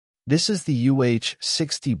This is the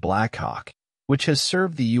UH-60 BlackHawk, which has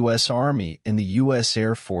served the U.S. Army and the U.S.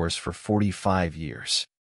 Air Force for 45 years.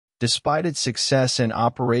 Despite its success in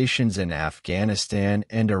operations in Afghanistan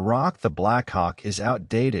and Iraq, the BlackHawk is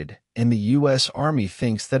outdated, and the U.S. Army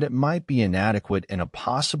thinks that it might be inadequate in a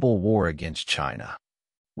possible war against China,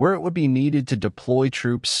 where it would be needed to deploy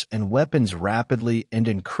troops and weapons rapidly and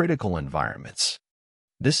in critical environments.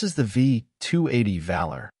 This is the V-280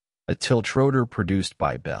 Valor, a tiltrotor produced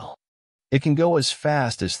by Bell. It can go as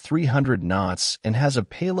fast as 300 knots and has a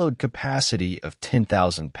payload capacity of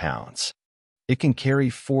 10,000 pounds. It can carry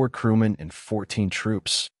 4 crewmen and 14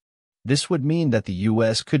 troops. This would mean that the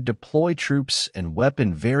U.S. could deploy troops and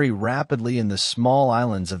weapons very rapidly in the small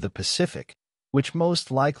islands of the Pacific, which most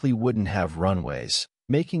likely wouldn't have runways,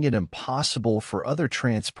 making it impossible for other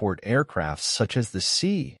transport aircraft such as the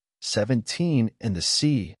C-17 and the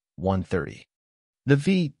C-130. The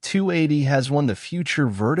V-280 has won the Future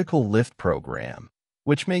Vertical Lift program,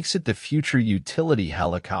 which makes it the future utility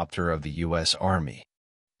helicopter of the U.S. Army.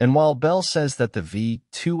 And while Bell says that the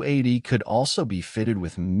V-280 could also be fitted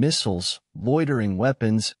with missiles, loitering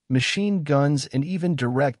weapons, machine guns, and even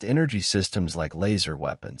direct energy systems like laser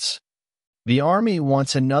weapons, the Army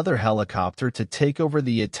wants another helicopter to take over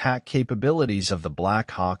the attack capabilities of the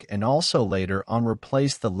BlackHawk and also later on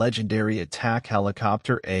replace the legendary attack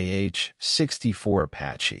helicopter OH-58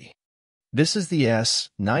 Apache. This is the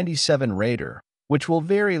S-97 Raider, which will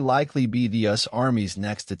very likely be the U.S. Army's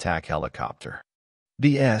next attack helicopter.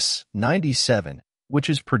 The S-97, which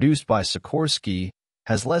is produced by Sikorsky,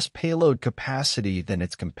 has less payload capacity than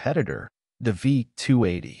its competitor, the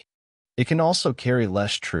V-280. It can also carry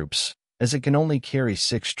less troops, as it can only carry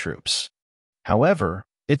 6 troops. However,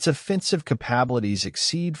 its offensive capabilities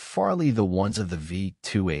exceed farly the ones of the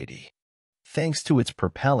V-280. Thanks to its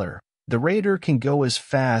propeller, the Raider can go as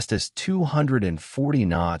fast as 240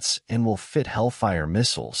 knots and will fit Hellfire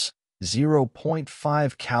missiles,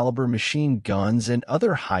 0.5 caliber machine guns, and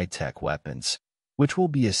other high-tech weapons, which will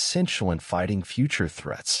be essential in fighting future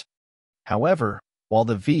threats. However, while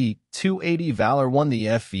the V-280 Valor won the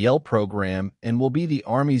FVL program and will be the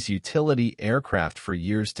Army's utility aircraft for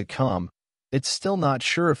years to come, it's still not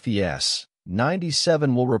sure if the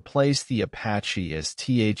S-97 will replace the Apache as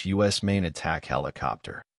U.S. main attack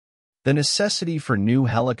helicopter. The necessity for new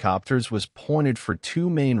helicopters was pointed for 2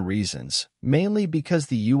 main reasons, mainly because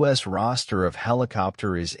the U.S. roster of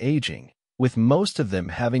helicopter is aging, with most of them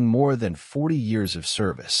having more than 40 years of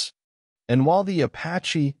service. And while the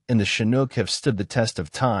Apache and the Chinook have stood the test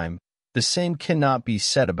of time, the same cannot be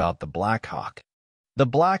said about the BlackHawk. The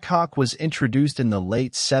BlackHawk was introduced in the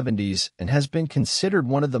late 70s and has been considered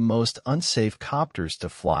one of the most unsafe copters to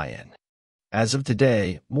fly in. As of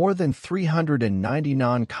today, more than 390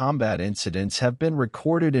 non-combat incidents have been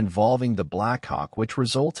recorded involving the BlackHawk, which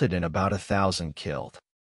resulted in about 1,000 killed.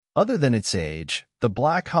 Other than its age, the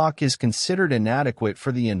BlackHawk is considered inadequate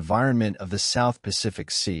for the environment of the South Pacific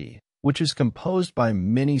Sea, which is composed by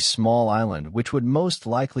many small islands which would most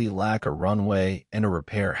likely lack a runway and a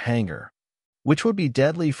repair hangar, which would be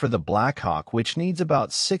deadly for the BlackHawk, which needs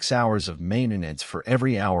about 6 hours of maintenance for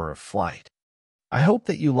every hour of flight. I hope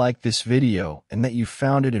that you liked this video and that you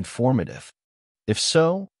found it informative. If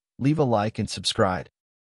so, leave a like and subscribe.